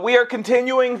We are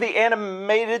continuing the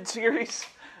animated series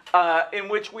in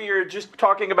which we are just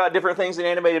talking about different things in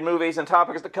animated movies and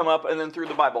topics that come up and then through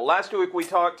the Bible. Last week we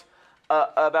talked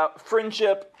about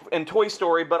friendship in Toy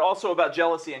Story, but also about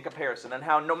jealousy and comparison, and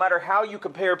how no matter how you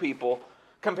compare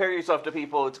yourself to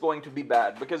people, it's going to be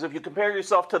bad. Because if you compare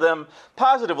yourself to them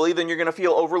positively, then you're going to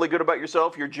feel overly good about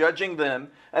yourself, you're judging them,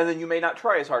 and then you may not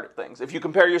try as hard at things. If you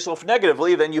compare yourself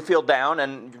negatively, then you feel down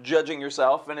and you're judging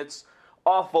yourself, and it's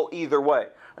awful either way.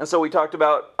 And so we talked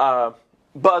about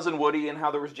Buzz and Woody and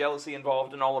how there was jealousy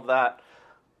involved and all of that.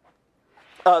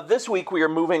 This week we are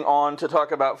moving on to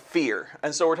talk about fear.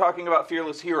 And so we're talking about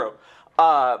Fearless Hero.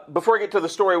 Before I get to the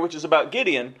story, which is about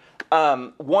Gideon,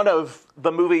 one of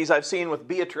the movies I've seen with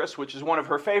Beatrice, which is one of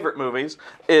her favorite movies,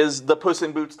 is the Puss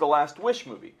in Boots: The Last Wish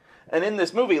movie. And in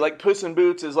this movie, like, Puss in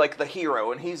Boots is like the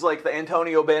hero, and he's like the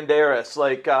Antonio Banderas,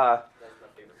 like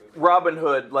Robin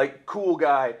Hood, like cool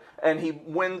guy. And he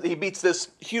beats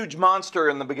this huge monster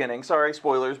in the beginning. Sorry,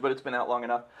 spoilers, but it's been out long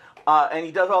enough. And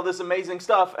he does all this amazing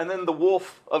stuff, and then the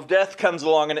wolf of death comes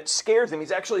along, and it scares him.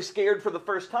 He's actually scared for the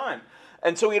first time.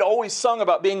 And so he'd always sung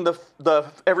about being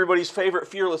the everybody's favorite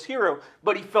fearless hero,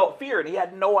 but he felt fear, and he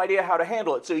had no idea how to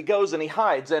handle it. So he goes and he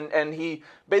hides, and he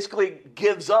basically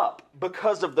gives up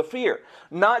because of the fear.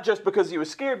 Not just because he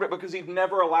was scared, but because he'd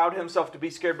never allowed himself to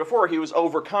be scared before. He was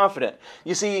overconfident.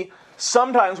 You see,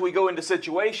 sometimes we go into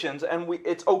situations, and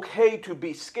it's okay to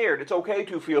be scared. It's okay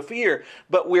to feel fear,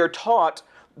 but we're taught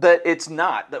that it's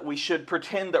not, that we should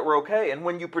pretend that we're okay. And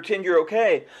when you pretend you're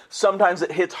okay, sometimes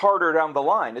it hits harder down the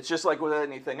line. It's just like with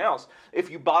anything else. If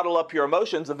you bottle up your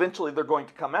emotions, eventually they're going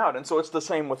to come out. And so it's the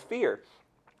same with fear.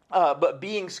 But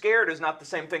being scared is not the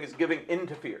same thing as giving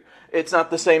into fear. It's not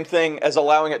the same thing as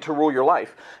allowing it to rule your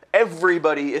life.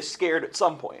 Everybody is scared at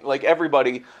some point. Like,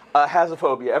 everybody has a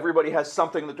phobia. Everybody has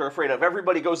something that they're afraid of.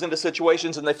 Everybody goes into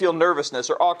situations and they feel nervousness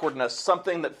or awkwardness,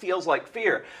 something that feels like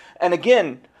fear. And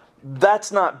again,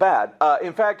 that's not bad.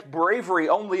 In fact, bravery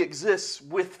only exists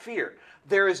with fear.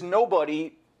 There is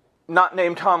nobody not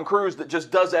named Tom Cruise that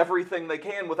just does everything they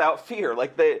can without fear.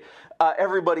 Like,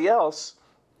 everybody else,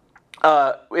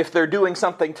 if they're doing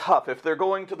something tough, if they're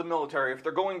going to the military, if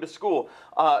they're going to school,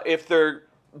 if they're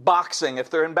boxing, if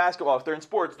they're in basketball, if they're in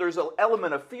sports, there's an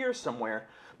element of fear somewhere,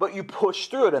 but you push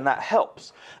through it, and that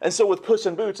helps. And so with Puss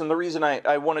in Boots, and the reason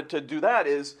I wanted to do that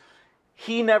is,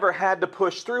 he never had to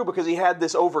push through because he had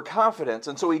this overconfidence,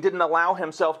 and so he didn't allow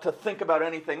himself to think about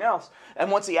anything else. And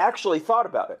once he actually thought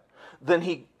about it, then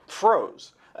he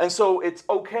froze. And so it's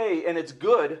okay and it's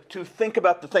good to think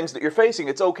about the things that you're facing.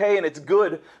 It's okay and it's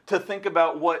good to think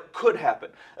about what could happen.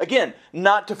 Again,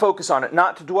 not to focus on it,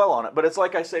 not to dwell on it, but it's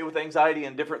like I say with anxiety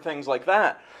and different things like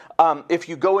that. If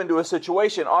you go into a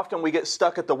situation, often we get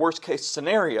stuck at the worst case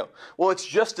scenario. Well, it's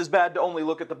just as bad to only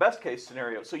look at the best case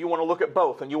scenario. So you want to look at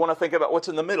both, and you want to think about what's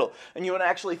in the middle, and you want to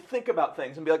actually think about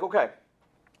things and be like, okay,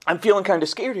 I'm feeling kind of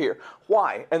scared here.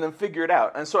 Why? And then figure it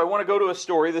out. And so I want to go to a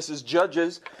story. This is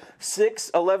Judges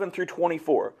 6:11 through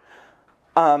 24.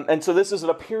 And so this is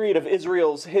a period of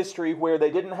Israel's history where they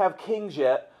didn't have kings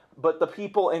yet, but the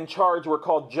people in charge were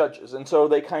called judges. And so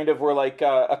they kind of were like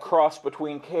a cross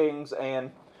between kings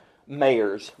and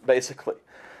mayors, basically.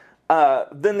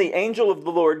 Then the angel of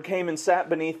the Lord came and sat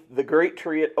beneath the great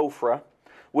tree at Ophrah,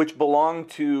 which belonged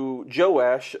to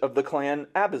Joash of the clan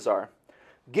Abizar.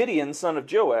 Gideon, son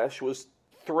of Joash, was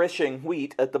threshing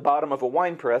wheat at the bottom of a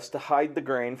winepress to hide the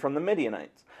grain from the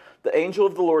Midianites. The angel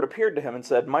of the Lord appeared to him and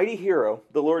said, "Mighty hero,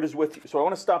 the Lord is with you." So I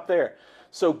want to stop there.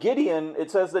 So Gideon,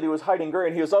 it says that he was hiding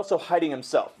grain. He was also hiding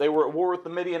himself. They were at war with the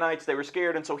Midianites. They were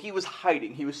scared, and so he was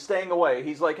hiding. He was staying away.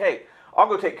 He's like, hey, I'll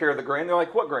go take care of the grain. They're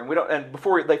like, what grain? We don't. And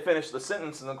before they finish the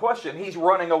sentence and the question, he's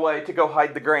running away to go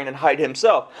hide the grain and hide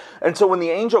himself. And so when the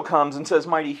angel comes and says,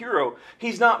 "Mighty hero,"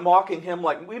 he's not mocking him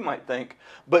like we might think.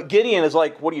 But Gideon is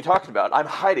like, what are you talking about? I'm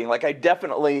hiding. Like, I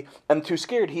definitely am too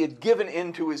scared. He had given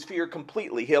in to his fear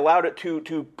completely. He allowed it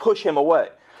to push him away.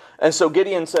 And so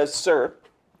Gideon says, "Sir,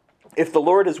 if the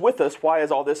Lord is with us, why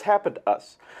has all this happened to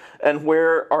us? And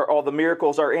where are all the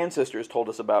miracles our ancestors told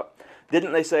us about?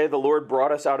 Didn't they say the Lord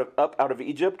brought us up out of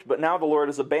Egypt? But now the Lord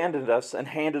has abandoned us and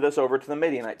handed us over to the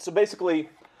Midianites." So basically,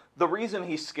 the reason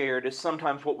he's scared is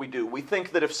sometimes what we do. We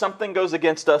think that if something goes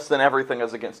against us, then everything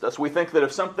is against us. We think that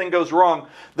if something goes wrong,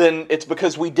 then it's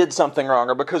because we did something wrong,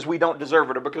 or because we don't deserve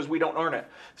it, or because we don't earn it.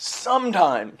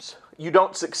 Sometimes you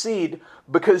don't succeed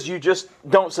because you just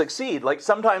don't succeed. Like,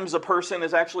 sometimes a person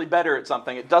is actually better at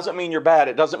something. It doesn't mean you're bad.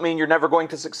 It doesn't mean you're never going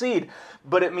to succeed.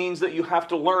 But it means that you have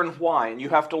to learn why, and you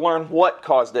have to learn what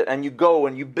caused it, and you go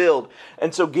and you build.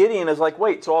 And so Gideon is like,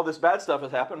 wait, so all this bad stuff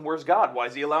has happened. Where's God? Why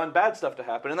is he allowing bad stuff to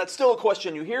happen? And that's still a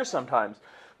question you hear sometimes.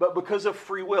 but because of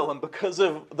free will and because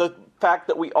of the fact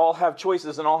that we all have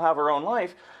choices and all have our own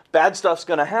life, bad stuff's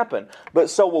going to happen,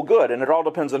 but so will good, and it all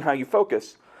depends on how you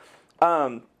focus.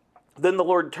 Then the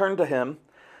Lord turned to him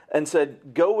and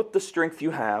said, "Go with the strength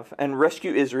you have and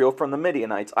rescue Israel from the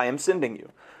Midianites. I am sending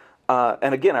you."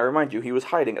 And again, I remind you, he was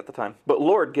hiding at the time. "But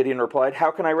Lord," Gideon replied,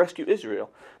 "how can I rescue Israel?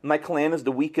 My clan is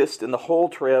the weakest in the whole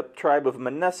tribe of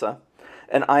Manasseh,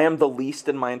 and I am the least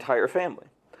in my entire family."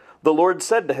 The Lord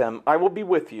said to him, "I will be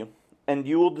with you, and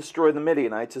you will destroy the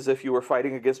Midianites as if you were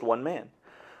fighting against one man."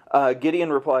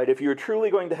 Gideon replied, "If you are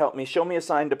truly going to help me, show me a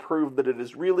sign to prove that it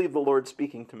is really the Lord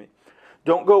speaking to me.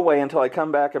 Don't go away until I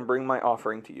come back and bring my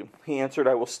offering to you." He answered,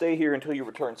 "I will stay here until you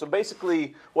return." So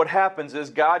basically what happens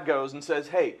is God goes and says,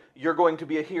 "Hey, you're going to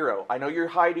be a hero. I know you're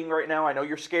hiding right now. I know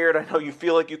you're scared. I know you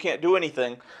feel like you can't do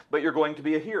anything, but you're going to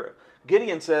be a hero."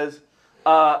 Gideon says,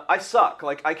 I suck.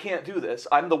 Like, I can't do this.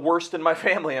 I'm the worst in my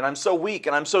family, and I'm so weak,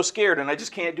 and I'm so scared, and I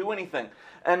just can't do anything.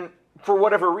 And for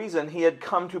whatever reason, he had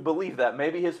come to believe that.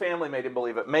 Maybe his family made him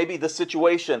believe it. Maybe the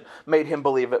situation made him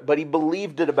believe it, but he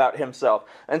believed it about himself.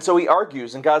 And so he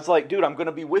argues, and God's like, "Dude, I'm going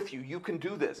to be with you. You can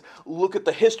do this. Look at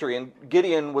the history." And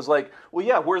Gideon was like, "Well,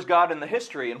 yeah, where's God in the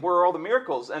history? And where are all the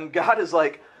miracles?" And God is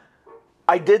like,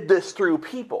 "I did this through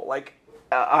people. Like,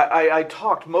 I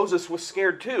talked. Moses was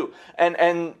scared too.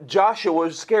 And Joshua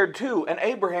was scared too. And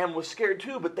Abraham was scared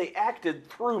too. But they acted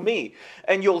through me."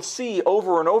 And you'll see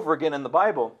over and over again in the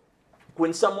Bible,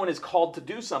 when someone is called to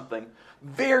do something,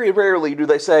 very rarely do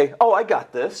they say, "Oh, I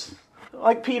got this."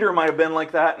 Like Peter might have been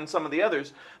like that and some of the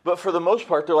others. But for the most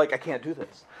part, they're like, "I can't do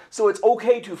this." So it's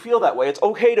okay to feel that way. It's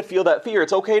okay to feel that fear.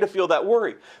 It's okay to feel that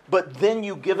worry. But then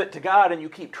you give it to God and you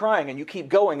keep trying and you keep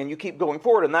going and you keep going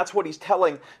forward. And that's what he's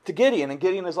telling to Gideon. And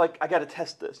Gideon is like, "I got to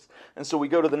test this." And so we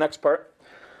go to the next part.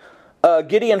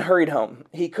 Gideon hurried home.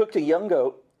 He cooked a young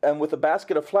goat, and with a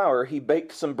basket of flour, he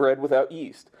baked some bread without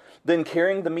yeast. Then,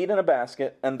 carrying the meat in a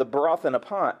basket and the broth in a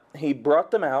pot, he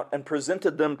brought them out and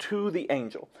presented them to the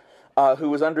angel, who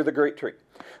was under the great tree.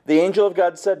 The angel of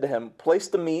God said to him, "Place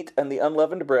the meat and the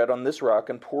unleavened bread on this rock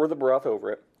and pour the broth over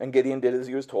it." And Gideon did as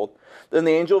he was told. Then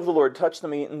the angel of the Lord touched the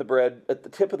meat and the bread at the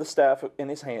tip of the staff in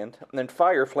his hand, and then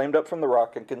fire flamed up from the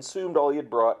rock and consumed all he had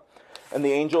brought, and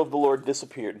the angel of the Lord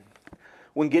disappeared.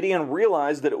 When Gideon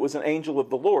realized that it was an angel of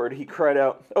the Lord, he cried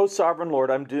out, "O sovereign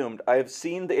Lord, I'm doomed. I have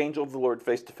seen the angel of the Lord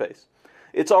face to face."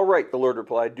 "It's all right," the Lord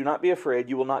replied. "Do not be afraid.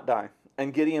 You will not die."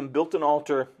 And Gideon built an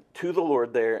altar to the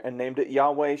Lord there and named it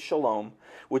Yahweh Shalom,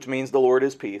 which means the Lord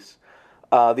is peace.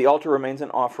 The altar remains in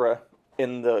Ophrah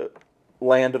in the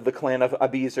land of the clan of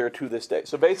Abiezer to this day.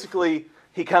 So basically,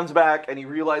 he comes back and he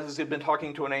realizes he'd been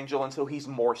talking to an angel, and so he's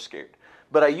more scared.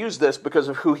 But I use this because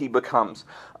of who he becomes.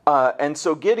 And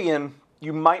so Gideon,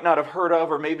 you might not have heard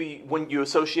of, or maybe when you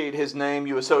associate his name,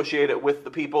 you associate it with the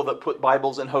people that put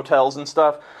Bibles in hotels and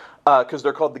stuff, because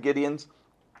they're called the Gideons.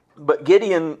 But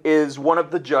Gideon is one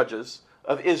of the judges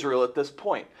of Israel at this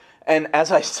point. And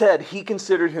as I said, he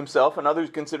considered himself, and others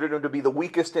considered him to be the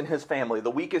weakest in his family, the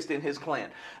weakest in his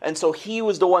clan. And so he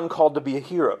was the one called to be a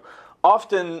hero.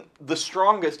 Often, the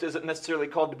strongest isn't necessarily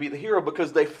called to be the hero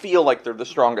because they feel like they're the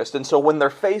strongest. And so when they're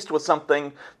faced with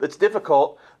something that's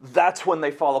difficult, that's when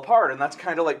they fall apart. And that's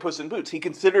kind of like Puss in Boots. He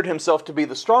considered himself to be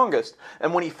the strongest.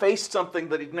 And when he faced something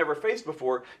that he'd never faced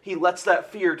before, he lets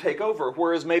that fear take over.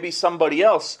 Whereas maybe somebody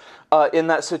else in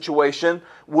that situation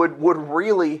would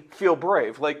really feel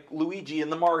brave. Like Luigi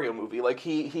in the Mario movie. Like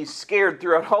he's scared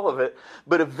throughout all of it.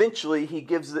 But eventually he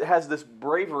has this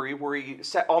bravery where he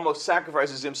almost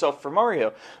sacrifices himself for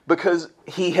Mario because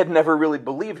he had never really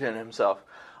believed in himself.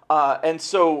 And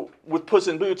so with Puss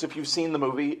in Boots, if you've seen the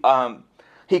movie,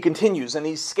 he continues and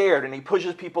he's scared and he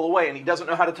pushes people away and he doesn't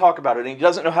know how to talk about it and he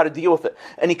doesn't know how to deal with it.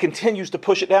 And he continues to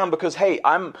push it down because, hey,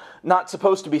 I'm not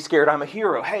supposed to be scared. I'm a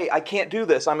hero. Hey, I can't do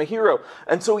this. I'm a hero.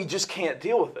 And so he just can't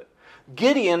deal with it.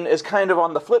 Gideon is kind of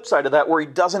on the flip side of that where he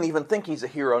doesn't even think he's a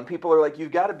hero. And people are like,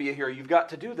 you've got to be a hero. You've got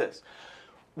to do this.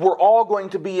 We're all going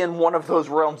to be in one of those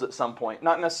realms at some point.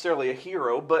 Not necessarily a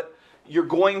hero, but you're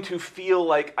going to feel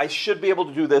like, I should be able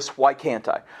to do this, why can't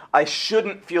I? I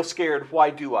shouldn't feel scared, why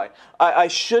do I? I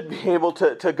should be able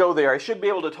to go there, I should be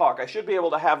able to talk, I should be able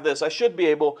to have this, I should be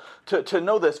able to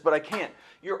know this, but I can't.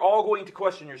 You're all going to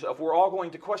question yourself. We're all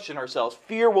going to question ourselves.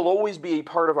 Fear will always be a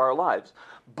part of our lives,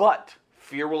 but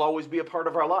fear will always be a part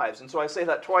of our lives. And so I say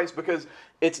that twice because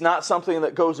it's not something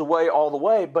that goes away all the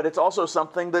way, but it's also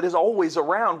something that is always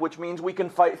around, which means we can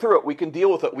fight through it, we can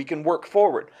deal with it, we can work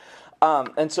forward.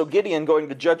 And so Gideon, going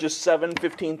to Judges 7,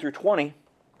 15 through 20,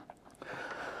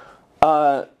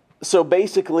 so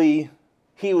basically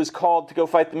he was called to go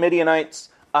fight the Midianites.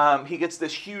 He gets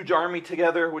this huge army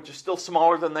together, which is still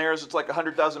smaller than theirs. It's like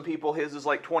 100,000 people. His is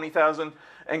like 20,000.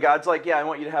 And God's like, yeah, I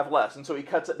want you to have less. And so he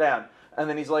cuts it down. And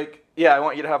then he's like, yeah, I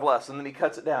want you to have less. And then he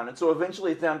cuts it down. And so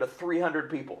eventually it's down to 300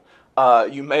 people.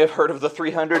 You may have heard of the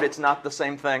 300. It's not the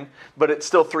same thing, but it's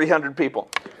still 300 people.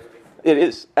 It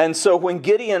is. And so when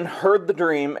Gideon heard the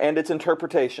dream and its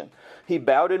interpretation, he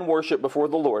bowed in worship before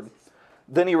the Lord.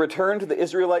 Then he returned to the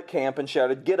Israelite camp and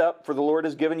shouted, "Get up, for the Lord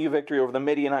has given you victory over the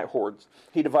Midianite hordes."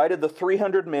 He divided the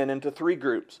 300 men into 3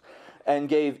 groups and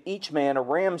gave each man a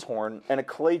ram's horn and a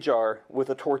clay jar with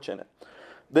a torch in it.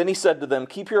 Then he said to them,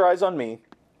 "Keep your eyes on me.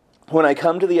 When I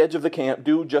come to the edge of the camp,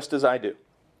 do just as I do.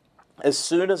 As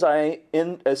soon as I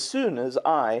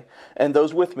and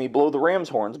those with me blow the ram's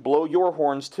horns, blow your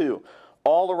horns too,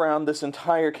 all around this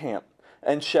entire camp,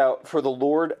 and shout for the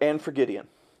Lord and for Gideon."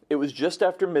 It was just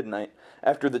after midnight,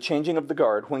 after the changing of the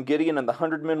guard, when Gideon and the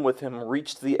 100 men with him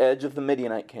reached the edge of the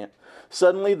Midianite camp.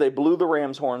 Suddenly they blew the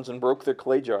ram's horns and broke their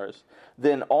clay jars.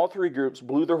 Then all 3 groups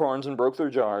blew their horns and broke their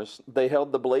jars. They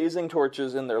held the blazing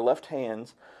torches in their left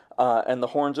hands and the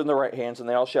horns in their right hands, and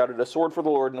they all shouted, "A sword for the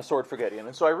Lord and a sword for Gideon."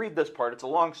 And so I read this part. It's a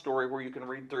long story where you can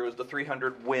read through as the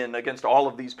 300 win against all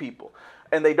of these people.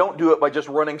 And they don't do it by just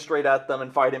running straight at them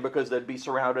and fighting because they'd be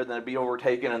surrounded and they'd be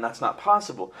overtaken, and that's not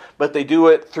possible. But they do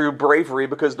it through bravery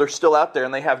because they're still out there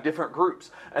and they have different groups.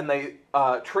 And they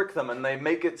trick them and they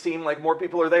make it seem like more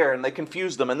people are there and they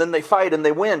confuse them. And then they fight and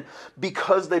they win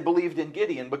because they believed in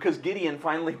Gideon, because Gideon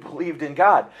finally believed in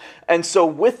God. And so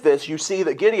with this, you see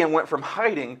that Gideon went from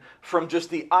hiding from just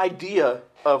the idea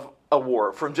of a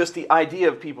war, from just the idea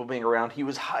of people being around. He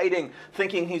was hiding,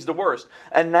 thinking he's the worst.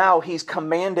 And now he's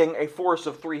commanding a force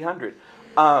of 300.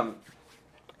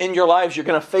 In your lives, you're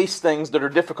going to face things that are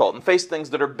difficult and face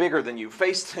things that are bigger than you,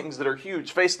 face things that are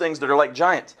huge, face things that are like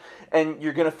giants. And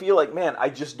you're going to feel like, man, I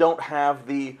just don't have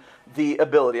the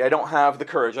ability. I don't have the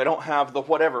courage. I don't have the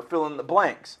whatever, fill in the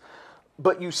blanks.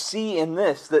 But you see in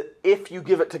this that if you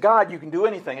give it to God, you can do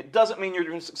anything. It doesn't mean you're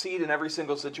going to succeed in every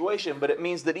single situation, but it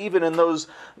means that even in those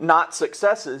not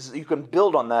successes, you can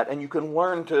build on that and you can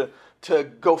learn to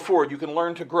go forward. You can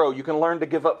learn to grow. You can learn to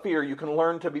give up fear. You can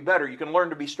learn to be better. You can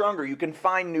learn to be stronger. You can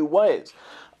find new ways.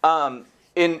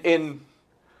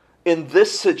 In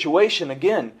this situation,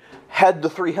 again, had the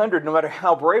 300, no matter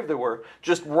how brave they were,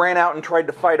 just ran out and tried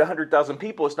to fight 100,000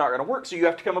 people, it's not going to work. So you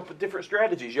have to come up with different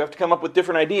strategies. You have to come up with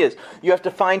different ideas. You have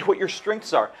to find what your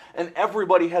strengths are. And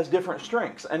everybody has different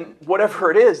strengths. And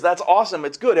whatever it is, that's awesome.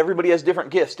 It's good. Everybody has different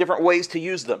gifts, different ways to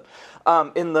use them.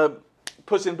 In the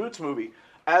Puss in Boots movie,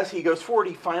 as he goes forward,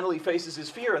 he finally faces his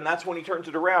fear, and that's when he turns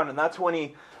it around, and that's when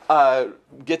he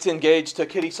gets engaged to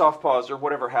Kitty Softpaws or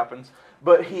whatever happens.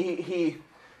 But he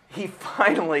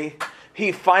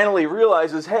finally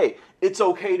realizes, hey, it's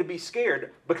okay to be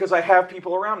scared because I have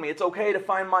people around me. It's okay to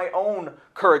find my own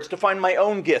courage, to find my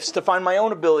own gifts, to find my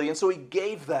own ability. And so he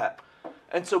gave that.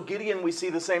 And so Gideon, we see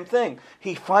the same thing.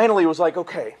 He finally was like,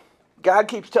 okay, God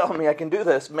keeps telling me I can do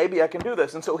this. Maybe I can do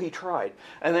this. And so he tried.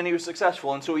 And then he was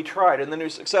successful. And so he tried. And then he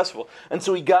was successful. And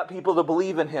so he got people to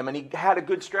believe in him. And he had a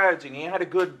good strategy. And he had a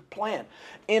good plan.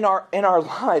 In our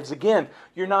lives, again,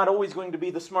 you're not always going to be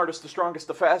the smartest, the strongest,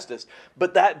 the fastest.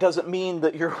 But that doesn't mean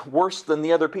that you're worse than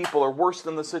the other people or worse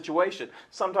than the situation.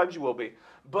 Sometimes you will be.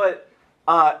 But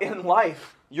in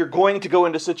life, you're going to go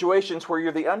into situations where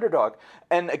you're the underdog.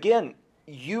 And again,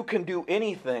 you can do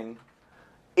anything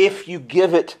if you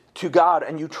give it to God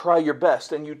and you try your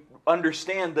best and you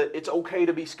understand that it's okay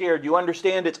to be scared. You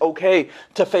understand it's okay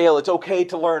to fail. It's okay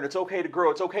to learn. It's okay to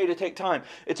grow. It's okay to take time.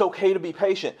 It's okay to be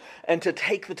patient and to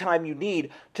take the time you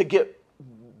need to get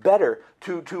better,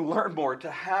 to learn more, to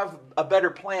have a better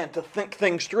plan, to think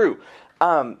things through.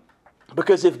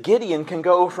 Because if Gideon can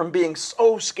go from being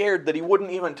so scared that he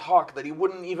wouldn't even talk, that he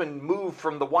wouldn't even move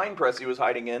from the wine press he was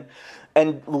hiding in,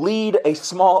 and lead a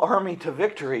small army to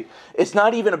victory, it's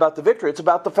not even about the victory. It's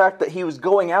about the fact that he was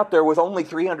going out there with only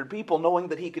 300 people knowing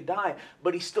that he could die,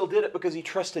 but he still did it because he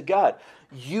trusted God.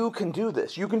 You can do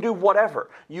this. You can do whatever.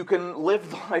 You can live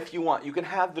the life you want. You can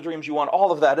have the dreams you want,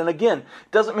 all of that. And again,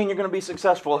 it doesn't mean you're going to be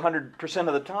successful 100%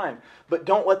 of the time, but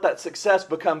don't let that success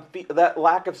become, that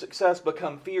lack of success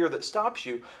become fear that stops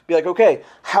you. Be like, okay,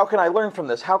 how can I learn from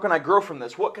this? How can I grow from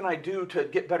this? What can I do to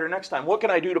get better next time? What can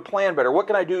I do to plan better? What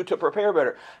can I do to prepare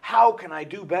better? How can I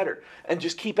do better? And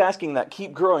just keep asking that,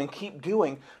 keep growing, keep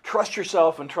doing. Trust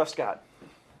yourself and trust God.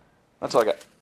 That's all I got.